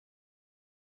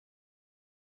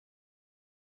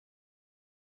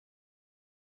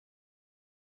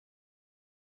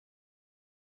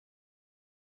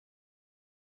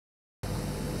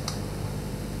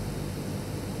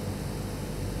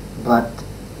But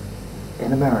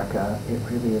in America, it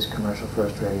really is commercial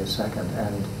first, radio second,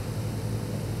 and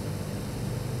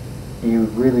you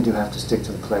really do have to stick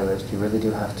to the playlist. You really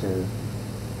do have to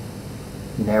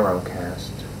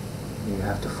narrowcast. You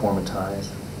have to formatize.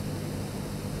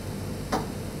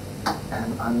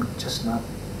 And I'm just not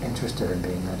interested in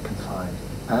being that confined.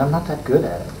 And I'm not that good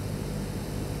at it.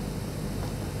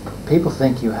 People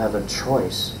think you have a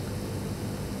choice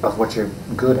of what you're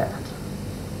good at.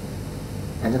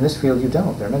 And in this field you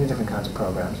don't. There are many different kinds of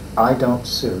programs. I don't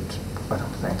suit, I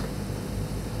don't think,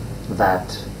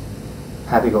 that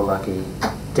happy-go-lucky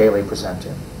daily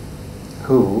presenter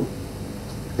who,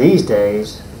 these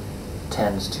days,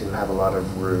 tends to have a lot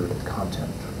of rude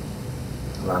content,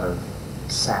 a lot of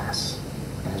sass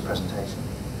in his presentation,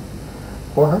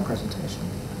 or her presentation.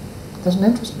 It doesn't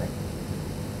interest me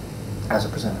as a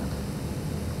presenter.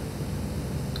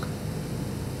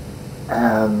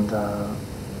 And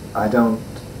I don't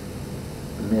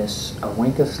miss a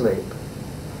wink of sleep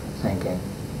thinking,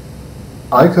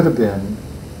 I could have been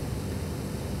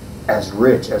as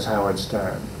rich as Howard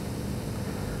Stern,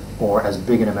 or as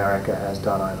big in America as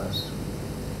Don Imus.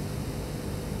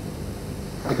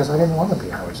 Because I didn't want to be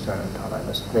Howard Stern and Don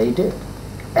Imus. They did.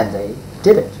 And they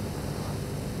did it.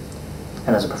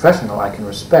 And as a professional, I can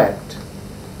respect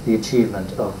the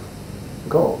achievement of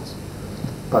goals.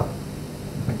 But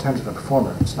in terms of a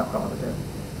performer, it's not what I want to do.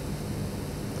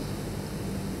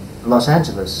 Los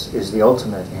Angeles is the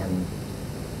ultimate in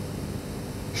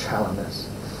shallowness.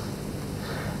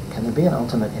 Can there be an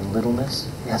ultimate in littleness?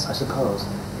 Yes, I suppose.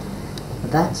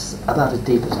 That's about as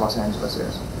deep as Los Angeles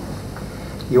is.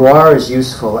 You are as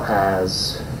useful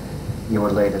as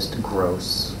your latest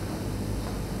gross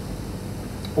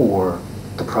or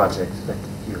the project that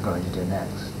you're going to do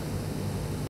next.